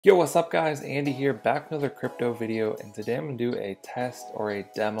Yo, what's up guys? Andy here, back with another crypto video, and today I'm going to do a test or a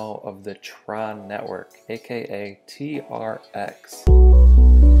demo of the Tron network, aka TRX.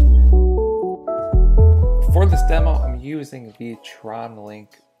 For this demo, I'm using the Tron Link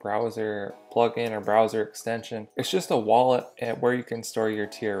browser plugin or browser extension. It's just a wallet where you can store your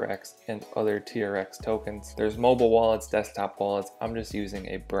TRX and other TRX tokens. There's mobile wallets, desktop wallets. I'm just using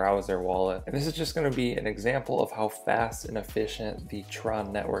a browser wallet. And this is just going to be an example of how fast and efficient the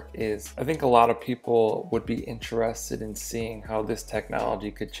Tron network is. I think a lot of people would be interested in seeing how this technology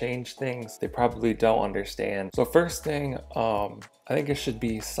could change things. They probably don't understand. So first thing, I think it should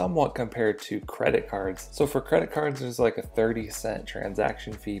be somewhat compared to credit cards. So for credit cards, there's like a 30-cent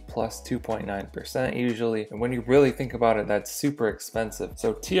transaction fee plus 2.9% usually. And when you really think about it, that's super expensive.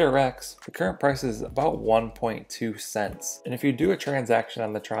 So TRX, the current price is about 1.2 cents. And if you do a transaction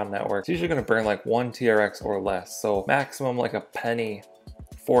on the Tron network, it's usually gonna burn like 1 TRX or less. So maximum like a penny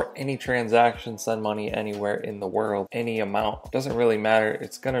for any transaction. Send money anywhere in the world, any amount, doesn't really matter.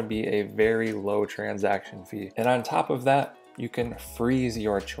 It's gonna be a very low transaction fee. And on top of that, you can freeze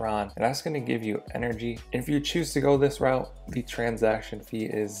your Tron, and that's going to give you energy. And if you choose to go this route, the transaction fee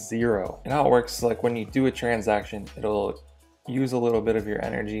is 0. And how it works is like when you do a transaction, it'll use a little bit of your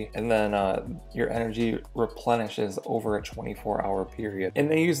energy, and then your energy replenishes over a 24-hour period. And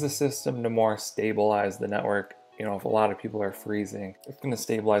they use the system to more stabilize the network. You know, if a lot of people are freezing, it's going to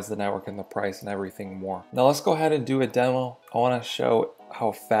stabilize the network and the price and everything more. Now let's go ahead and do a demo. I want to show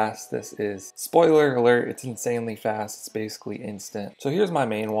how fast this is. Spoiler alert, it's insanely fast. It's basically instant. So here's my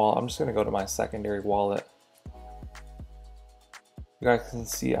main wallet. I'm just going to go to my secondary wallet. You guys can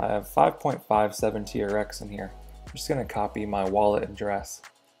see I have 5.57 TRX in here. I'm just going to copy my wallet address.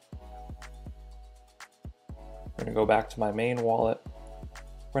 I'm going to go back to my main wallet.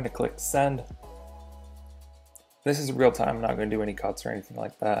 I'm going to click send. This is real time. I'm not going to do any cuts or anything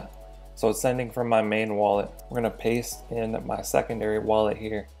like that. So it's sending from my main wallet. We're going to paste in my secondary wallet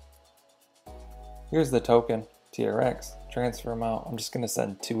here. Here's the token, TRX, transfer amount. I'm just going to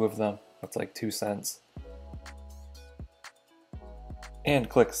send 2 of them. That's like 2 cents. And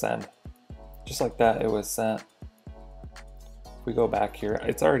click send. Just like that, it was sent. If we go back here,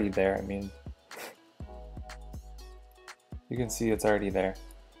 it's already there. I mean, you can see it's already there.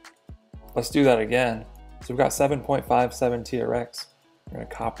 Let's do that again. So we've got 7.57 TRX. I'm going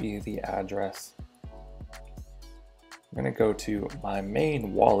to copy the address. I'm going to go to my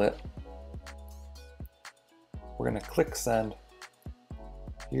main wallet. We're going to click send.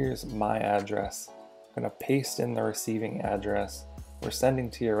 Here's my address. I'm going to paste in the receiving address. We're sending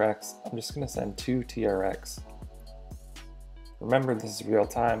TRX. I'm just going to send 2 TRX. Remember, this is real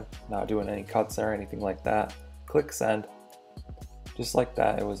time, not doing any cuts or anything like that. Click send. Just like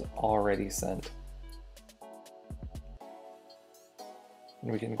that, it was already sent.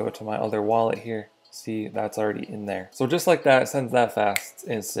 And we can go to my other wallet here. See, that's already in there. So just like that, it sends that fast. It's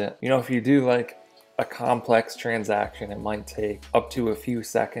instant. You know, if you do like a complex transaction, it might take up to a few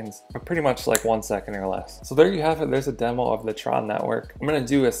seconds, but pretty much like 1 second or less. So there you have it. There's a demo of the Tron network. I'm going to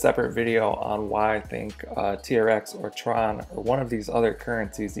do a separate video on why I think TRX or Tron or one of these other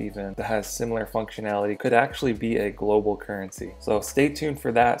currencies even that has similar functionality could actually be a global currency. So stay tuned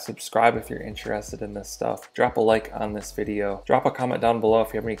for that. Subscribe if you're interested in this stuff. Drop a like on this video. Drop a comment down below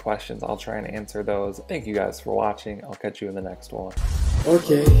if you have any questions. I'll try and answer those. Thank you guys for watching. I'll catch you in the next one.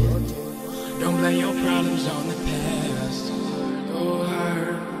 Okay. Don't blame your problems on the past.